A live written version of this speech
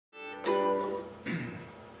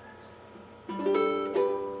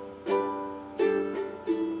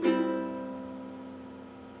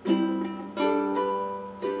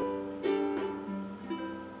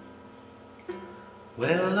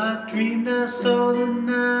dreamed I saw the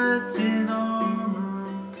knights in armor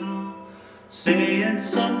come, saying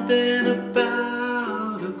something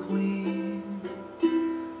about a queen.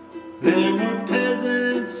 There were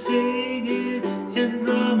peasants singing and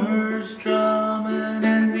drummers drumming,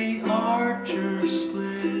 and the archers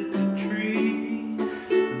split the tree.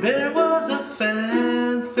 There was a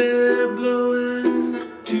fanfare blowing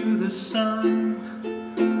to the sun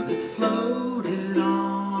that floated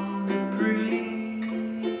on the breeze.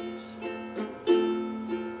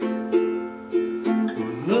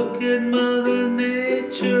 Look at Mother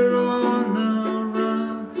Nature on the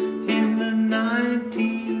run in the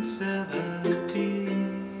 1970s.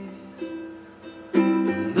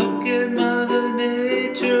 Look at Mother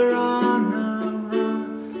Nature on the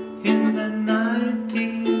run in the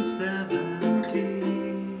 1970s.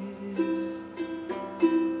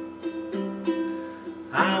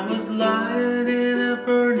 I was lying in a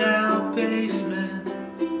burned-out basement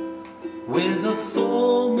with a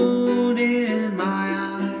full moon in my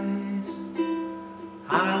eyes.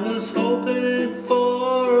 I was hoping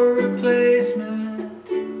for a replacement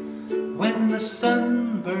when the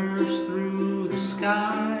sun burst through the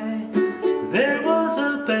sky. There was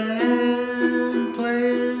a band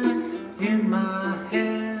playing in my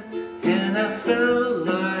head, and I felt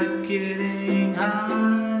like getting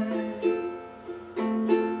high,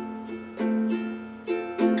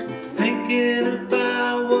 thinking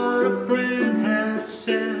about what a friend had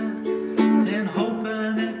said and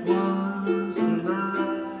hoping it was a lie.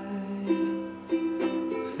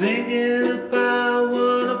 Thinking about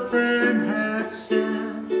what a friend had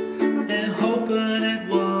said and hoping it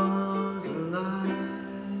was a lie.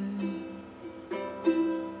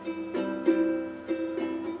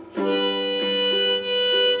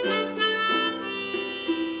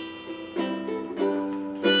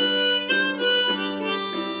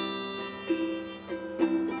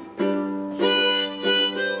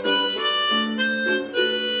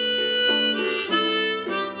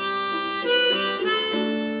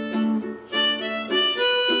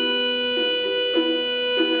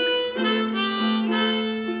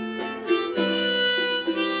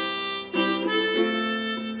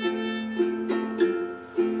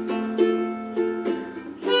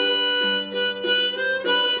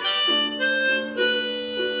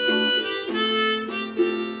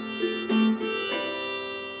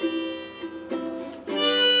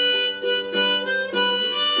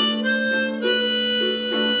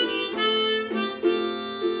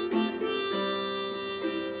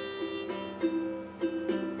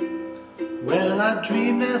 Well, I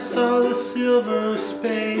dreamed I saw the silver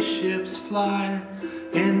spaceships fly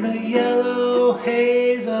in the yellow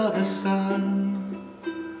haze of the sun.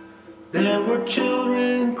 There were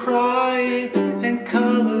children crying and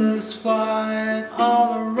colors flying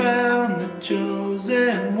all around the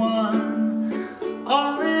chosen one.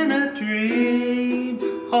 All in a dream,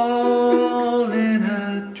 all in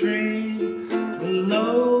a dream, the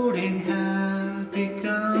loading had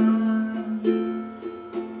begun.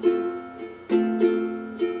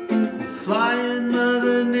 Flying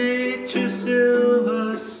Mother Nature silver